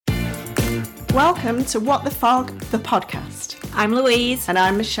Welcome to What the Fog, the podcast. I'm Louise. And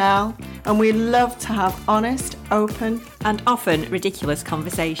I'm Michelle. And we love to have honest, open, and often ridiculous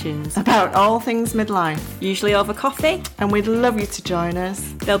conversations about all things midlife. Usually over coffee. And we'd love you to join us.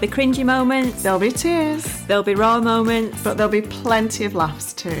 There'll be cringy moments. There'll be tears. There'll be raw moments. But there'll be plenty of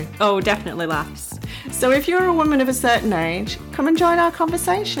laughs too. Oh, definitely laughs. So if you're a woman of a certain age, come and join our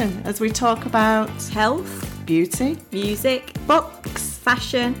conversation as we talk about health, beauty, music, books,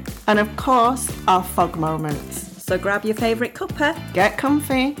 fashion, and of course, our fog moments. So grab your favourite cuppa, get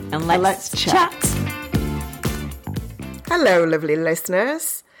comfy, and let's chat. Hello, lovely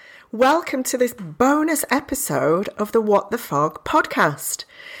listeners. Welcome to this bonus episode of the What the Fog podcast.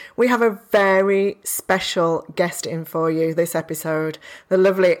 We have a very special guest in for you this episode, the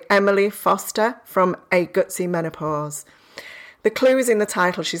lovely Emily Foster from A Gutsy Menopause. The clue is in the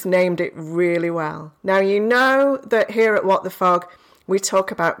title. She's named it really well. Now, you know that here at What the Fog, we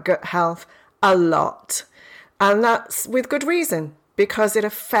talk about gut health a lot. And that's with good reason, because it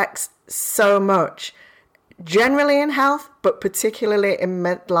affects so much, generally in health, but particularly in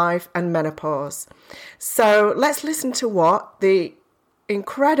midlife and menopause. So let's listen to what the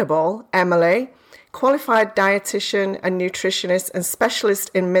incredible Emily, qualified dietitian and nutritionist and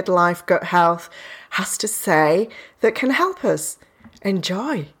specialist in midlife gut health, has to say that can help us.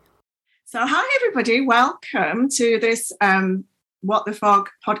 Enjoy. So hi, everybody. Welcome to this What the Fog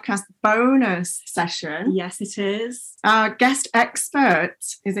podcast bonus session. Yes, it is. Our guest expert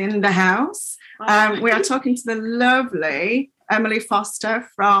is in the house. We are talking to the lovely Emily Foster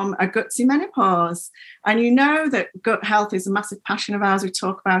from A Gutsy Menopause. And you know that gut health is a massive passion of ours. We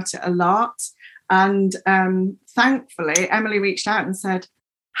talk about it a lot. And thankfully, Emily reached out and said,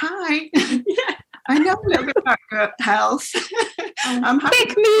 hi. Yeah. I know a little bit about gut health. I'm happy.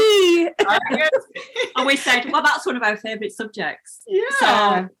 Pick me! And we said, well, that's one of our favourite subjects. Yeah.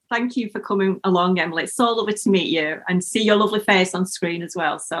 So thank you for coming along, Emily. It's so lovely to meet you and see your lovely face on screen as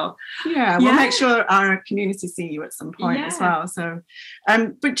well. So yeah, we'll make sure our community see you at some point as well. So,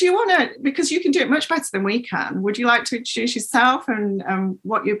 but do you want to, because you can do it much better than we can, would you like to introduce yourself and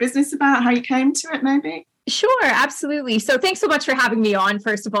what your business is about, how you came to it maybe? Sure, absolutely. So thanks so much for having me on,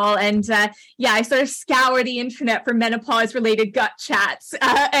 first of all. And I sort of scour the internet for menopause-related gut chats,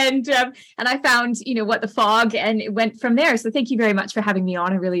 and I found, What the Fog, and it went from there. So thank you very much for having me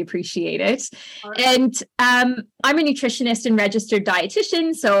on. I really appreciate it. Right. And I'm a nutritionist and registered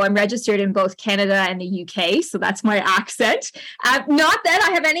dietitian, so I'm registered in both Canada and the UK. So that's my accent. Not that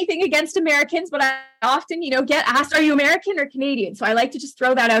I have anything against Americans, but I often, get asked, are you American or Canadian? So I like to just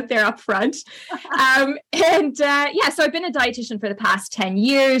throw that out there up front. So I've been a dietitian for the past 10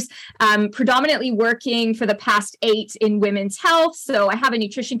 years, predominantly working for the past 8 in women's health. So I have a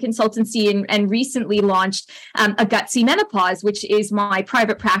nutrition consultancy and recently launched A Gutsy Menopause, which is my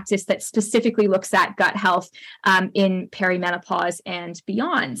private practice that specifically looks at gut health in perimenopause and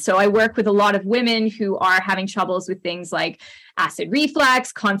beyond. So I work with a lot of women who are having troubles with things like acid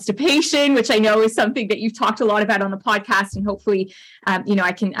reflux, constipation, which I know is something that you've talked a lot about on the podcast, and hopefully,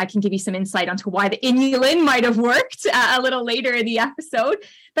 I can give you some insight onto why the inulin might have worked a little later in the episode.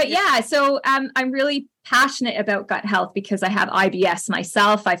 But so I'm really passionate about gut health because I have IBS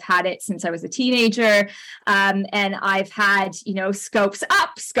myself. I've had it since I was a teenager, and I've had scopes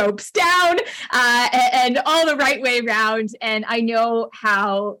up, scopes down, and all the right way around. And I know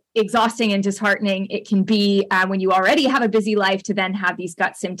how exhausting and disheartening it can be when you already have a busy life to then have these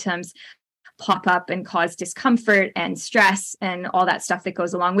gut symptoms pop up and cause discomfort and stress and all that stuff that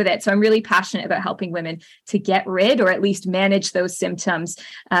goes along with it. So I'm really passionate about helping women to get rid or at least manage those symptoms,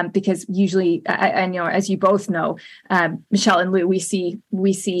 because usually, I know, as you both know, Michelle and Lou, we see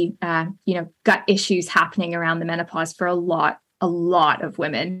gut issues happening around the menopause for a lot of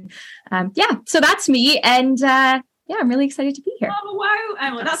women. So that's me. And I'm really excited to be here. Oh, wow,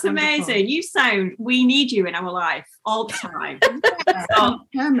 Emily, that's amazing. We need you in our life all the time. So,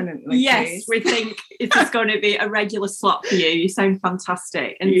 permanently. Yes, please. we think it's just going to be a regular slot for you. You sound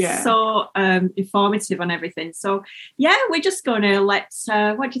fantastic and so informative on everything. So, we're just going to what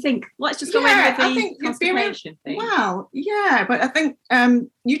do you think? Let's just go in with the constipation thing. Well, but I think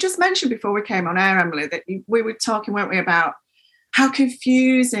you just mentioned before we came on air, Emily, that we were talking, weren't we, about how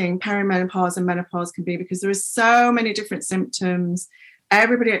confusing perimenopause and menopause can be, because there are so many different symptoms.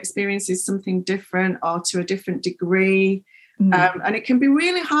 Everybody experiences something different or to a different degree. And it can be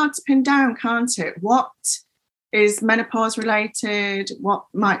really hard to pin down, can't it? What is menopause related? What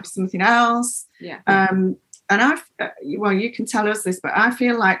might be something else? Yeah. And you can tell us this, but I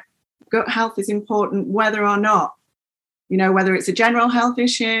feel like gut health is important whether or not, whether it's a general health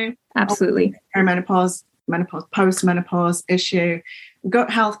issue. Absolutely. Perimenopause, menopause, post-menopause issue. gut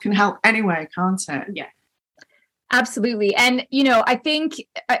health can help anyway, can't it? Yeah. Absolutely. And, I think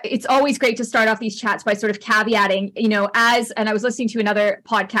it's always great to start off these chats by sort of caveating, and I was listening to another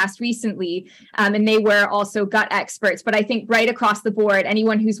podcast recently, and they were also gut experts, but I think right across the board,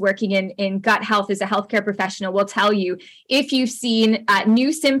 anyone who's working in gut health as a healthcare professional will tell you, if you've seen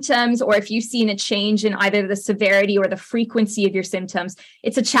new symptoms, or if you've seen a change in either the severity or the frequency of your symptoms,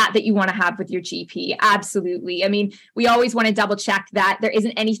 it's a chat that you want to have with your GP. Absolutely. I mean, we always want to double check that there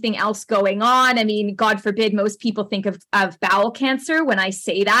isn't anything else going on. I mean, God forbid, most people think of bowel cancer when I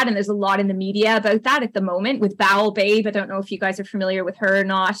say that, and there's a lot in the media about that at the moment with Bowel Babe. I don't know if you guys are familiar with her or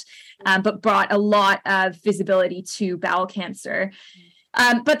not, but brought a lot of visibility to bowel cancer.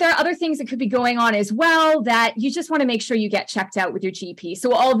 But there are other things that could be going on as well that you just want to make sure you get checked out with your GP.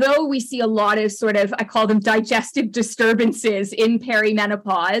 So although we see a lot of sort of, I call them digestive disturbances in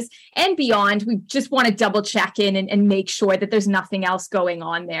perimenopause and beyond, we just want to double check in and make sure that there's nothing else going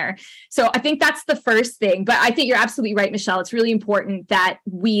on there. So I think that's the first thing. But I think you're absolutely right, Michelle. It's really important that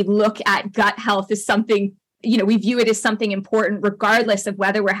we look at gut health as something, we view it as something important, regardless of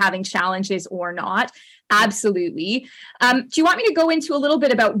whether we're having challenges or not. Absolutely. Do you want me to go into a little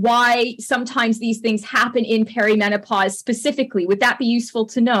bit about why sometimes these things happen in perimenopause specifically? Would that be useful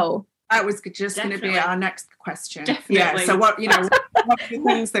to know? That was just going to be our next question. Definitely. Yeah. So what are the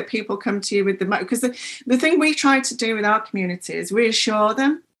things that people come to you with because the thing we try to do with our community is reassure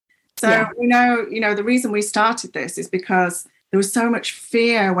them. So we know, the reason we started this is because there was so much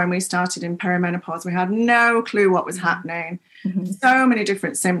fear when we started in perimenopause. We had no clue what was happening. Mm-hmm. So many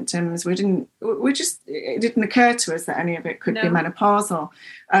different symptoms. It didn't occur to us that any of it could be menopausal.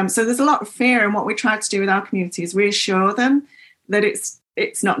 So there's a lot of fear. And what we try to do with our community is reassure them that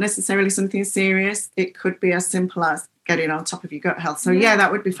it's not necessarily something serious. It could be as simple as getting on top of your gut health. So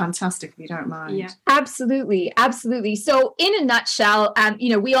that would be fantastic if you don't mind. Yeah, absolutely. Absolutely. So in a nutshell,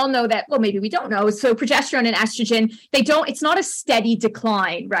 we all know that, well, maybe we don't know. So progesterone and estrogen, it's not a steady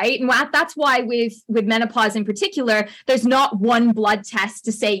decline, right? And that's why with menopause in particular, there's not one blood test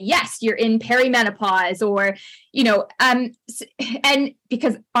to say, yes, you're in perimenopause, or, and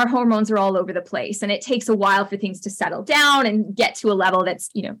because our hormones are all over the place and it takes a while for things to settle down and get to a level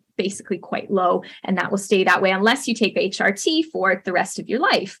that's, basically quite low. And that will stay that way unless you take HRT for the rest of your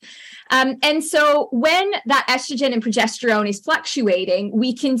life. And so when that estrogen and progesterone is fluctuating,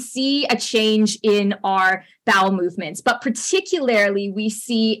 we can see a change in our bowel movements, but particularly we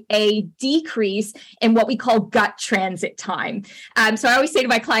see a decrease in what we call gut transit time. So I always say to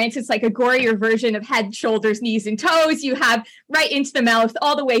my clients, it's like a gorier version of head, shoulders, knees, and toes. You have right into the mouth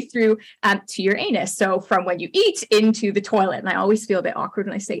all the way through to your anus. So from when you eat into the toilet. And I always feel a bit awkward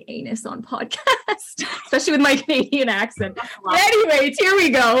when I say anus on podcast, especially with my Canadian accent. But anyways, here we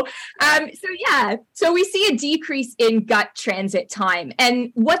go. So we see a decrease in gut transit time.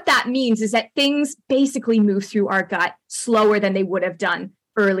 And what that means is that things basically move through our gut slower than they would have done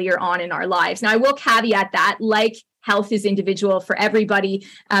earlier on in our lives. Now, I will caveat that, like health is individual for everybody.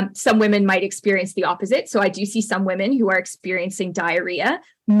 Some women might experience the opposite. So I do see some women who are experiencing diarrhea.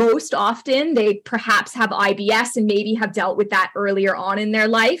 Most often, they perhaps have IBS and maybe have dealt with that earlier on in their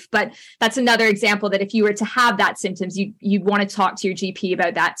life. But that's another example that if you were to have that symptoms, you'd want to talk to your GP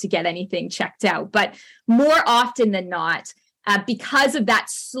about that to get anything checked out. But more often than not, because of that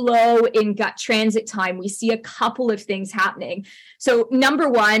slow in gut transit time, we see a couple of things happening. So number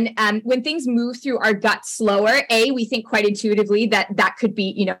one, when things move through our gut slower, we think quite intuitively that could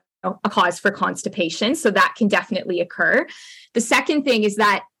be, a cause for constipation. So that can definitely occur. The second thing is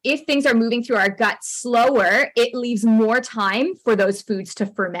that if things are moving through our gut slower, it leaves more time for those foods to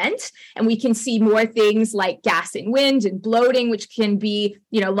ferment. And we can see more things like gas and wind and bloating, which can be,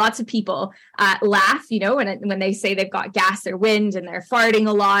 lots of people laugh, when they say they've got gas or wind and they're farting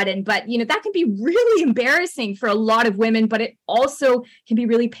a lot. But that can be really embarrassing for a lot of women, but it also can be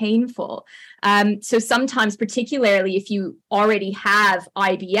really painful. So sometimes, particularly if you already have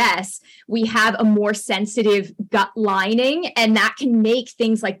IBS, we have a more sensitive gut lining, and that can make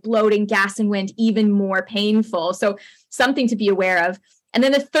things like bloating, gas, and wind even more painful. So something to be aware of. And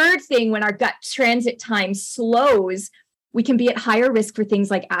then the third thing, when our gut transit time slows, we can be at higher risk for things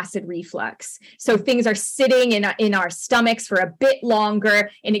like acid reflux. So things are sitting in our stomachs for a bit longer,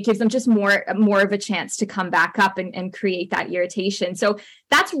 and it gives them just more of a chance to come back up and create that irritation. So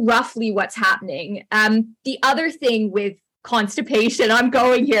that's roughly what's happening. The other thing with constipation, I'm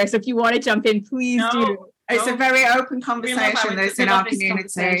going here, so if you want to jump in, please do. It's a very open conversation that's in our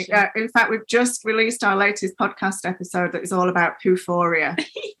community. In fact, we've just released our latest podcast episode that is all about poo-phoria.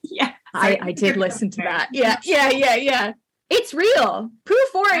 Yeah. I did listen to that. Yeah. It's real.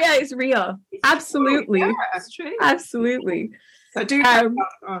 Poo-phoria is real. Absolutely. Yeah, that's true. Absolutely. So do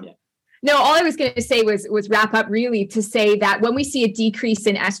No, all I was going to say was wrap up really to say that when we see a decrease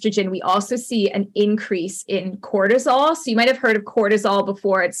in estrogen, we also see an increase in cortisol. So you might have heard of cortisol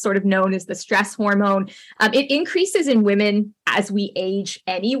before. It's sort of known as the stress hormone. It increases in women as we age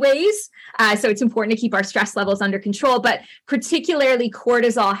anyways. So it's important to keep our stress levels under control, but particularly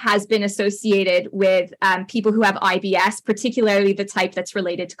cortisol has been associated with people who have IBS, particularly the type that's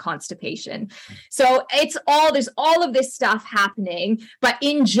related to constipation. So there's all of this stuff happening, but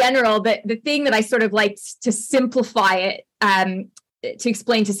in general, the thing that I sort of like to simplify it,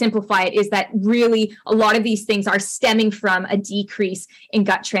 to simplify it is that really a lot of these things are stemming from a decrease in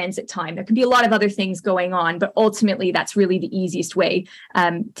gut transit time. There can be a lot of other things going on, but ultimately that's really the easiest way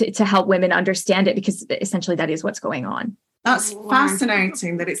to help women understand it, because essentially that is what's going on. That's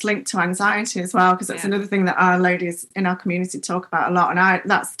fascinating that it's linked to anxiety as well, because that's another thing that our ladies in our community talk about a lot. And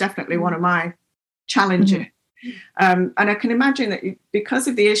that's definitely one of my challenges. And I can imagine that because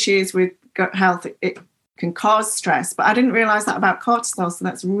of the issues with gut health, it can cause stress, but I didn't realize that about cortisol, so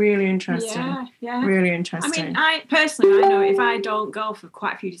that's really interesting. Really interesting. I personally, I know if I don't go for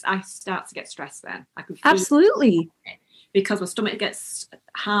quite a few days, I start to get stressed then. I can feel absolutely it because my stomach gets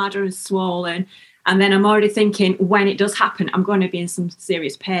harder and swollen, and then I'm already thinking when it does happen, I'm going to be in some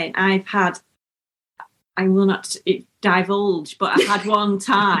serious pain. I will not divulge, but I had one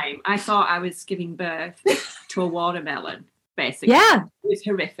time I thought I was giving birth to a watermelon, basically. Yeah. It was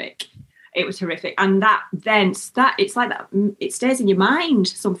horrific. And it's like that, it stays in your mind,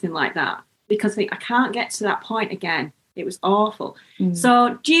 something like that, because I think I can't get to that point again. It was awful.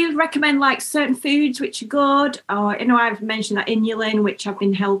 So do you recommend like certain foods which are good? Or, I've mentioned that inulin, which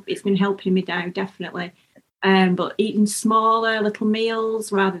it's been helping me now, definitely. But eating smaller little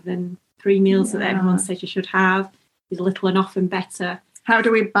meals rather than 3 meals that everyone says you should have is little and often better. How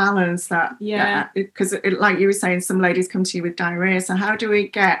do we balance that? Yeah. Because like you were saying, some ladies come to you with diarrhea. So how do we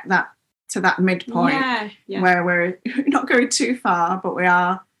get that to that midpoint where we're not going too far, but we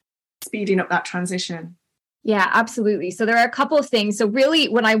are speeding up that transition? Yeah, absolutely. So there are a couple of things. So really,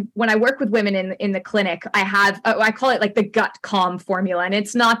 when I work with women in the clinic, I call it like the gut calm formula, and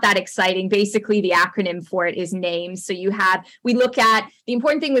it's not that exciting. Basically, the acronym for it is NAMES. So we look at the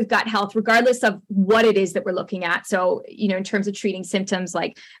important thing with gut health, regardless of what it is that we're looking at. So, in terms of treating symptoms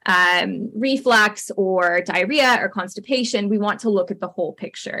like reflux or diarrhea or constipation, we want to look at the whole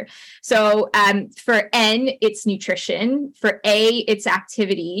picture. So for N, it's nutrition. For A, it's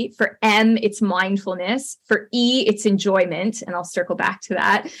activity. For M, it's mindfulness. For E, it's enjoyment, and I'll circle back to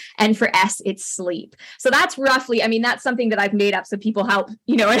that. And for S, it's sleep. So that's roughly, that's something that I've made up so people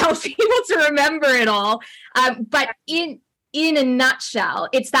it helps people to remember it all. But in a nutshell,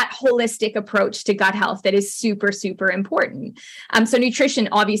 it's that holistic approach to gut health that is super, super important. So nutrition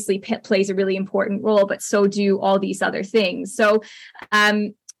obviously plays a really important role, but so do all these other things. So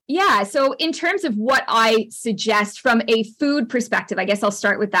so in terms of what I suggest from a food perspective, I guess I'll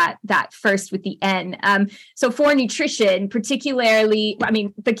start with that first with the N. So for nutrition, particularly,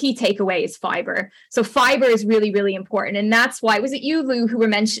 the key takeaway is fiber. So fiber is really, really important. And that's why, was it you, Lou, who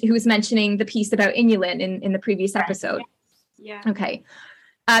was mentioning the piece about inulin in the previous episode? Yeah. Okay.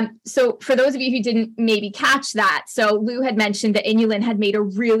 So for those of you who didn't maybe catch that, so Lou had mentioned that inulin had made a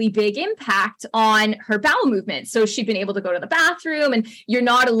really big impact on her bowel movement. So she'd been able to go to the bathroom, and you're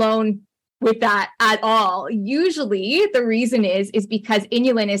not alone with that at all. Usually the reason is because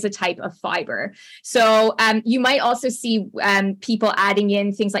inulin is a type of fiber. So you might also see people adding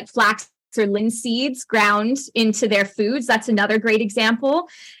in things like flax or linseeds ground into their foods. That's another great example.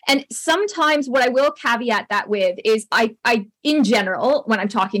 And sometimes what I will caveat that with is I in general, when I'm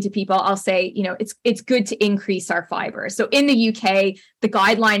talking to people, I'll say, it's good to increase our fiber. So in the UK, the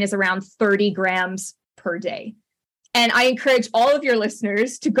guideline is around 30 grams per day. And I encourage all of your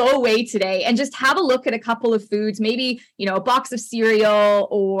listeners to go away today and just have a look at a couple of foods, maybe, a box of cereal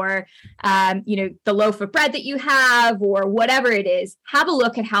or, the loaf of bread that you have or whatever it is. Have a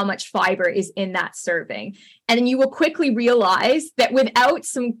look at how much fiber is in that serving. And then you will quickly realize that without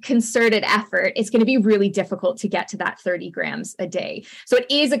some concerted effort, it's going to be really difficult to get to that 30 grams a day. So it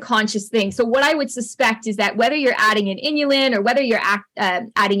is a conscious thing. So what I would suspect is that whether you're adding in inulin or whether you're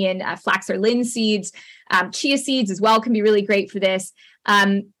adding in flax or linseeds, chia seeds as well can be really great for this.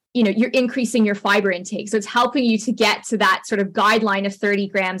 You're increasing your fiber intake. So it's helping you to get to that sort of guideline of 30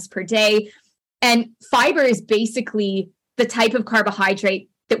 grams per day. And fiber is basically the type of carbohydrate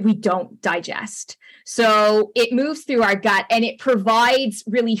that we don't digest. So it moves through our gut and it provides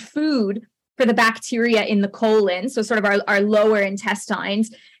really food for the bacteria in the colon, so sort of our lower intestines,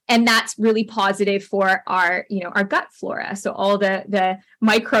 And that's really positive for our, our gut flora. So all the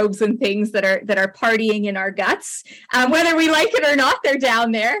microbes and things that are partying in our guts, whether we like it or not, they're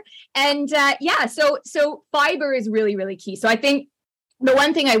down there. And so fiber is really, really key. So I think the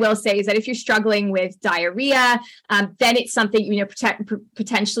one thing I will say is that if you're struggling with diarrhea, then it's something,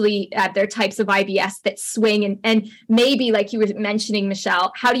 potentially there are types of IBS that swing and maybe like you were mentioning,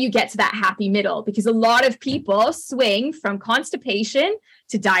 Michelle, how do you get to that happy middle? Because a lot of people swing from constipation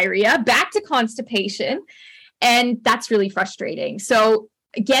to diarrhea, back to constipation, and that's really frustrating. So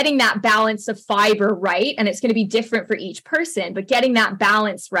getting that balance of fiber right, and it's going to be different for each person, but getting that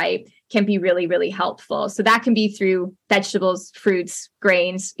balance right can be really, really helpful. So that can be through vegetables, fruits,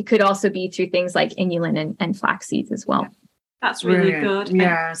 grains. It could also be through things like inulin and flax seeds as well. That's really good.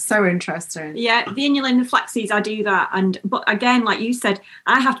 Yeah, so interesting. Yeah, the inulin and flax seeds, I do that. But again, like you said,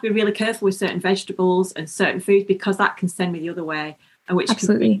 I have to be really careful with certain vegetables and certain foods because that can send me the other way, and which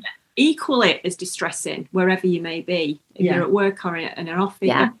absolutely can be equally as distressing wherever you may be, if you're at work or in an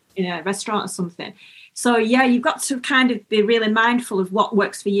office, in a restaurant or something. So you've got to kind of be really mindful of what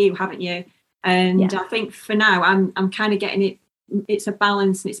works for you, haven't you? And I think for now I'm kind of getting it. It's a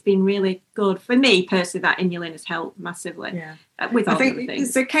balance, and it's been really good for me personally. That inulin has helped massively. Yeah, with all I think things.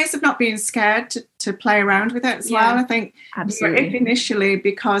 It's a case of not being scared to play around with it as well. I think absolutely. If initially,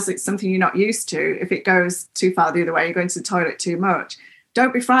 because it's something you're not used to, if it goes too far the other way, you're going to the toilet too much.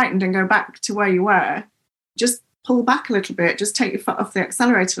 Don't be frightened and go back to where you were. Just pull back a little bit. Just take your foot off the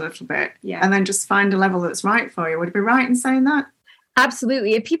accelerator a little bit, and then just find a level that's right for you. Would it be right in saying that?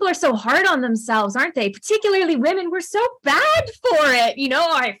 Absolutely. And people are so hard on themselves, aren't they? Particularly women, we're so bad for it.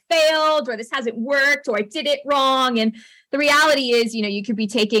 I failed, or this hasn't worked, or I did it wrong. And the reality is, you could be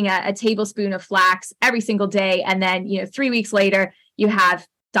taking a tablespoon of flax every single day. And then, 3 weeks later, you have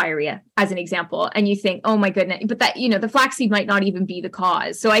diarrhea, as an example. And you think, oh my goodness, but that, the flaxseed might not even be the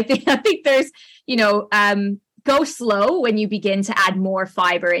cause. So I think there's, go slow when you begin to add more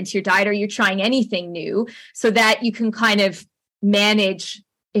fiber into your diet, or you're trying anything new, so that you can kind of manage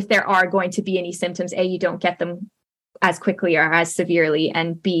if there are going to be any symptoms. A, you don't get them as quickly or as severely,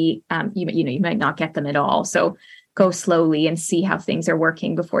 and B, you might not get them at all. So go slowly and see how things are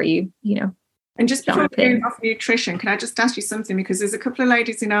working before you. And just before we move off nutrition, can I just ask you something? Because there's a couple of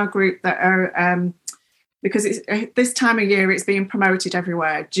ladies in our group that are, because it's this time of year, it's being promoted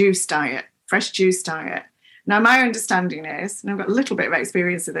everywhere, juice diet, fresh juice diet. Now, my understanding is, and I've got a little bit of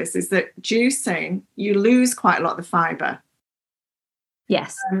experience of this, is that juicing, you lose quite a lot of the fibre.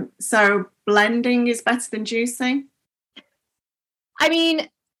 Yes. So blending is better than juicing? I mean,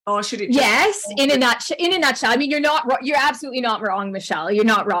 or should it yes, in a nutshell. I mean, you're absolutely not wrong, Michelle. You're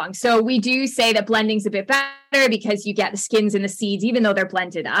not wrong. So we do say that blending's a bit better because you get the skins and the seeds, even though they're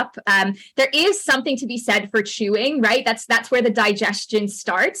blended up. There is something to be said for chewing, right? That's where the digestion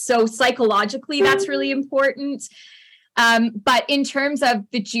starts. So psychologically, that's really important. But in terms of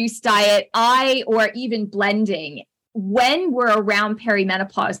the juice diet, or even blending, when we're around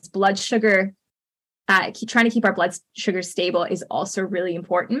perimenopause, blood sugar, trying to keep our blood sugar stable is also really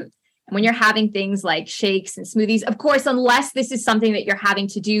important. And when you're having things like shakes and smoothies, of course, unless this is something that you're having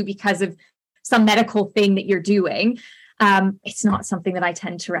to do because of some medical thing that you're doing, it's not something that I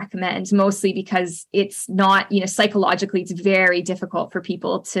tend to recommend, mostly because it's not, psychologically, it's very difficult for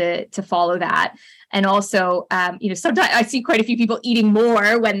people to follow that. And also, sometimes I see quite a few people eating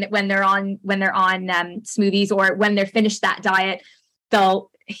more when they're on smoothies, or when they're finished that diet, they'll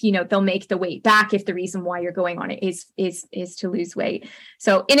make the weight back if the reason why you're going on it is to lose weight.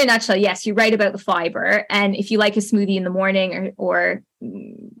 So in a nutshell, yes, you're right about the fiber. And if you like a smoothie in the morning or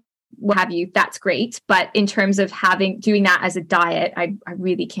what have you, that's great. But in terms of doing that as a diet, I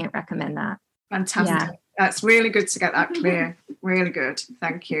really can't recommend that. Fantastic. Yeah. That's really good to get that clear. Really good.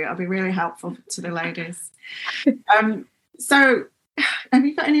 Thank you. I'll be really helpful to the ladies. So have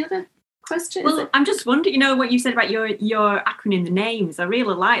you got any other questions? Well, I'm just wondering, what you said about your acronym, the names. I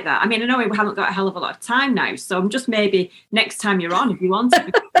really like that. I mean, I know we haven't got a hell of a lot of time now, so I'm just maybe next time you're on, if you want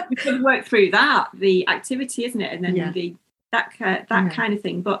to, we could work through that, the activity, isn't it? And then that kind of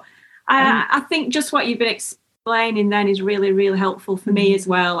thing. But I think just what you've been explaining then is really, really helpful for me as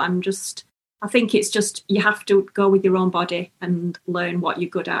well. I think it's just, you have to go with your own body and learn what you're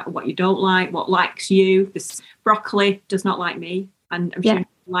good at, what you don't like, what likes you. This broccoli does not like me, and I'm sure it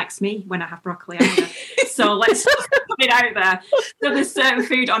likes me when I have broccoli either. So let's put it out there. So there's certain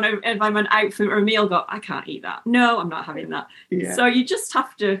food if I'm out for a meal, I can't eat that. No, I'm not having that. Yeah. So you just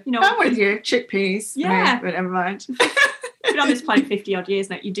have to, I'm with you. Chickpeas. Yeah. But never mind. Been on this planet 50 odd years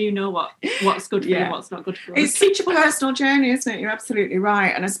now. You do know what's good for you and what's not good for you. It's such a personal journey, isn't it? You're absolutely right.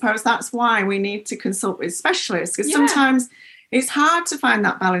 And I suppose that's why we need to consult with specialists, because sometimes it's hard to find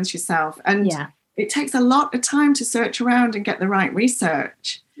that balance yourself. And it takes a lot of time to search around and get the right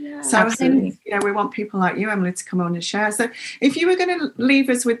research. Yeah, so absolutely. I think, you know, we want people like you, Emily, to come on and share. So if you were going to leave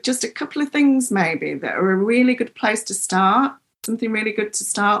us with just a couple of things maybe that are a really good place to start, something really good to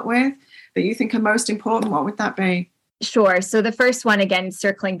start with that you think are most important, what would that be? Sure. So the first one, again,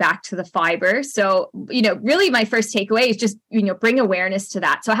 circling back to the fiber. So, you know, really my first takeaway is just, you know, bring awareness to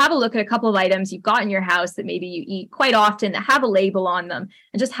that. So have a look at a couple of items you've got in your house that maybe you eat quite often that have a label on them,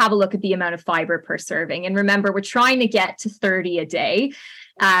 and just have a look at the amount of fiber per serving. And remember, we're trying to get to 30 a day.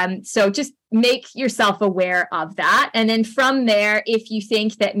 So just make yourself aware of that. And then from there, if you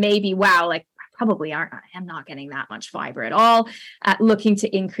think that maybe, wow, like probably I'm not getting that much fiber at all, looking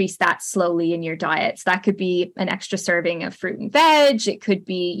to increase that slowly in your diet. So that could be an extra serving of fruit and veg. It could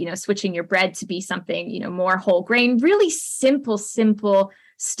be, you know, switching your bread to be something, you know, more whole grain, really simple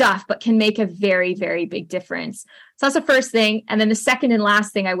stuff, but can make a very, very big difference. So that's the first thing. And then the second and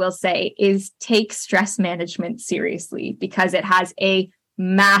last thing I will say is take stress management seriously, because it has a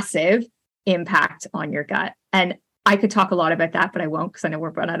massive impact on your gut. And I could talk a lot about that, but I won't, because I know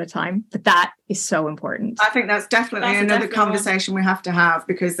we're run out of time. But that is so important. I think that's definitely another conversation we have to have,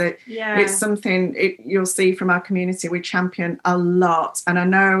 because it's something you'll see from our community we champion a lot. And I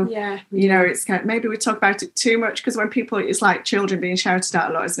know, you know, it's kind of, maybe we talk about it too much, because when people, it's like children being shouted at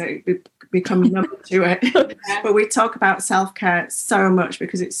a lot, isn't it? It become numb to it. But we talk about self-care so much,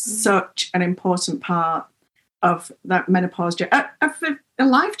 because it's such an important part of that menopause journey, of a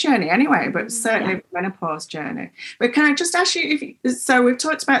life journey anyway, but certainly menopause journey. But can I just ask you, so we've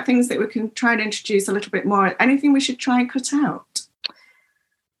talked about things that we can try and introduce a little bit more. Anything we should try and cut out?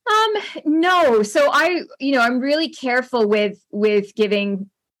 No. So I'm really careful with giving,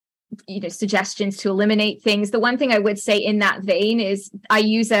 you know, suggestions to eliminate things. The one thing I would say in that vein is I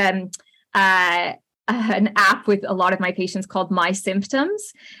use an app with a lot of my patients called My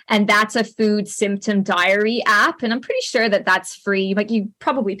Symptoms, and that's a food symptom diary app. And I'm pretty sure that that's free. Like, you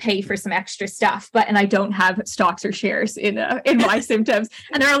probably pay for some extra stuff, and I don't have stocks or shares in My Symptoms,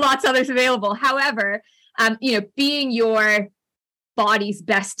 and there are lots of others available. However, you know, being your body's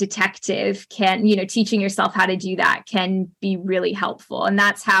best detective can, you know, teaching yourself how to do that can be really helpful. And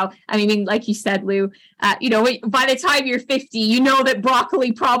that's how, I mean, like you said, Lou, you know, by the time you're 50, you know that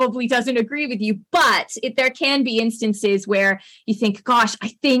broccoli probably doesn't agree with you, but there can be instances where you think, gosh, I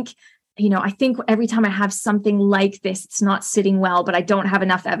think every time I have something like this, it's not sitting well, but I don't have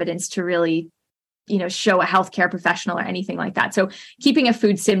enough evidence to really, you know, show a healthcare professional or anything like that. So keeping a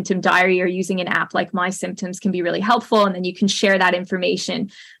food symptom diary or using an app like My Symptoms can be really helpful. And then you can share that information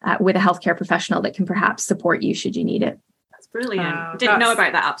with a healthcare professional that can perhaps support you should you need it. That's brilliant. Didn't know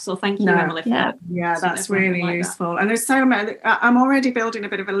about that app. So thank you, Emily, for that. Yeah, that's really useful. And there's so many, I'm already building a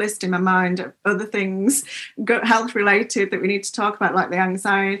bit of a list in my mind of other things health related that we need to talk about, like the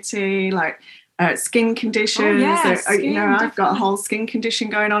anxiety, like skin conditions. Skin, I've got a whole skin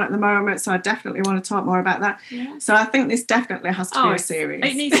condition going on at the moment, so I definitely want to talk more about that. Yeah. So I think this definitely has to be a series.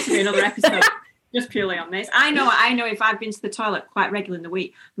 It needs to be another episode just purely on this. I know if I've been to the toilet quite regularly in the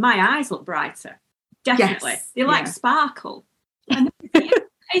week, my eyes look brighter. Definitely. Yes. They like sparkle. And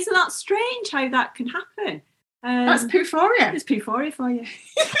isn't that strange how that can happen? That's Pooforia. It's Pooforia for you.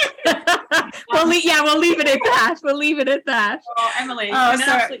 We'll leave it at that. We'll leave it at that. Oh, Emily, it's been an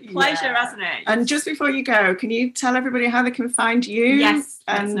absolute pleasure, hasn't it? And just before you go, can you tell everybody how they can find you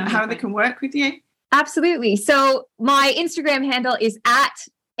and how they can work with you? Absolutely. So my Instagram handle is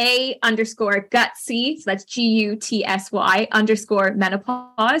 @A_gutsy. So that's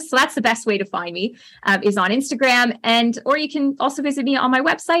GUTSY_menopause. So that's the best way to find me, is on Instagram. Or you can also visit me on my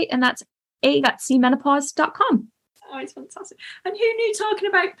website, and that's agutsymenopause.com. Oh, it's fantastic. And who knew talking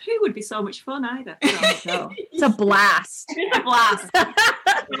about poo would be so much fun either? It's a blast. It's a blast.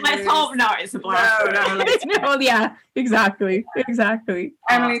 Let's hope not it's a blast. No, yeah, exactly.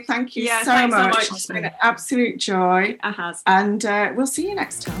 Emily, thank you so much. It's been an absolute joy. It has. And we'll see you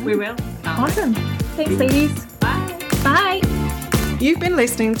next time. We will. Awesome. Thanks, ladies. Bye. Bye. You've been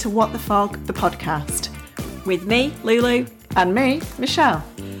listening to What the Fog, the podcast. With me, Lulu. And me, Michelle.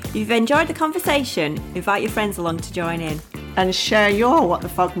 If you've enjoyed the conversation, invite your friends along to join in. And share your What the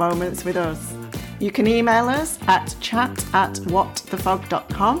Fog moments with us. You can email us at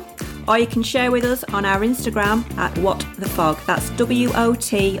chat@whatthefog.com. Or you can share with us on our Instagram @whatthefog. That's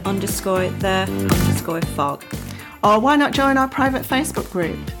WOT_the_fog. Or why not join our private Facebook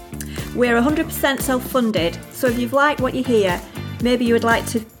group? We're 100% self-funded, so if you've liked what you hear, maybe you would like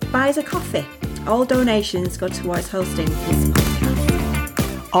to buy us a coffee. All donations go towards hosting this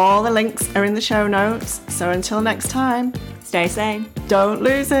podcast. All the links are in the show notes, so until next time, stay sane. Don't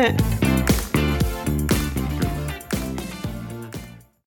lose it.